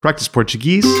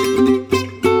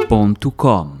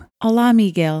practiceportuguese.com. Olá,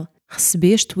 Miguel.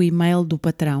 Recebeste o e-mail do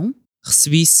patrão?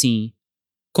 Recebi sim.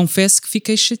 Confesso que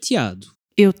fiquei chateado.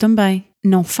 Eu também.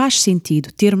 Não faz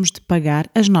sentido termos de pagar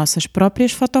as nossas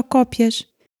próprias fotocópias.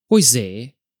 Pois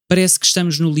é, parece que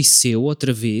estamos no liceu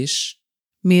outra vez.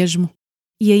 Mesmo.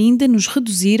 E ainda nos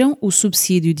reduziram o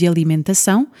subsídio de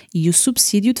alimentação e o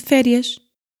subsídio de férias.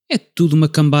 É tudo uma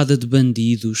cambada de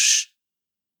bandidos.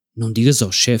 Não digas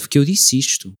ao chefe que eu disse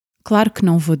isto. Claro que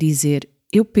não vou dizer.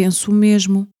 Eu penso o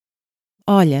mesmo.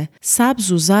 Olha, sabes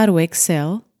usar o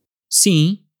Excel?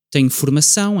 Sim, tenho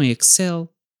formação em Excel.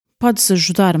 Podes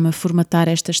ajudar-me a formatar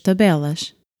estas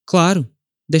tabelas? Claro,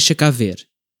 deixa cá ver.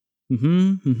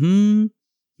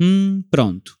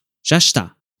 Pronto, já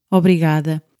está.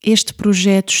 Obrigada. Este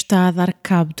projeto está a dar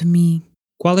cabo de mim.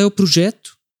 Qual é o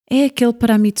projeto? É aquele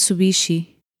para a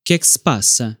Mitsubishi. O que é que se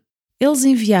passa? Eles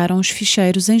enviaram os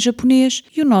ficheiros em japonês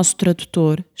e o nosso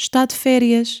tradutor está de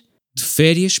férias. De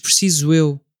férias preciso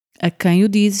eu. A quem o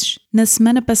dizes? Na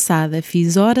semana passada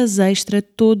fiz horas extra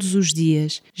todos os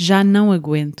dias. Já não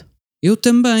aguento. Eu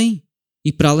também.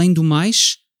 E para além do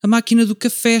mais, a máquina do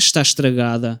café está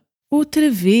estragada.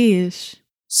 Outra vez?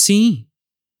 Sim.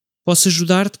 Posso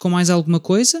ajudar-te com mais alguma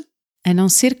coisa? A não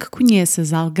ser que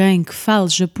conheças alguém que fale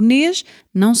japonês,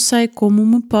 não sei como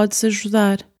me podes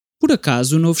ajudar. Por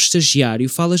acaso o novo estagiário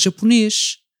fala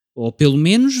japonês? Ou pelo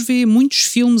menos vê muitos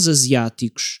filmes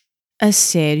asiáticos. A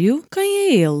sério? Quem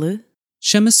é ele?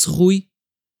 Chama-se Rui.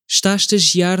 Está a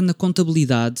estagiar na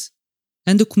contabilidade.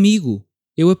 Anda comigo.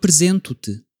 Eu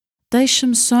apresento-te.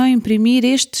 Deixa-me só imprimir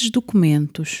estes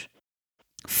documentos.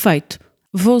 Feito.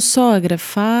 Vou só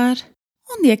agrafar.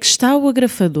 Onde é que está o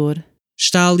agrafador?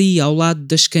 Está ali ao lado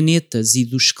das canetas e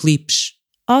dos clipes.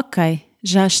 Ok,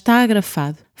 já está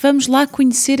agrafado. Vamos lá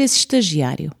conhecer esse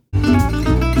estagiário.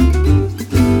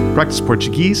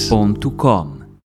 practiceportuguese.com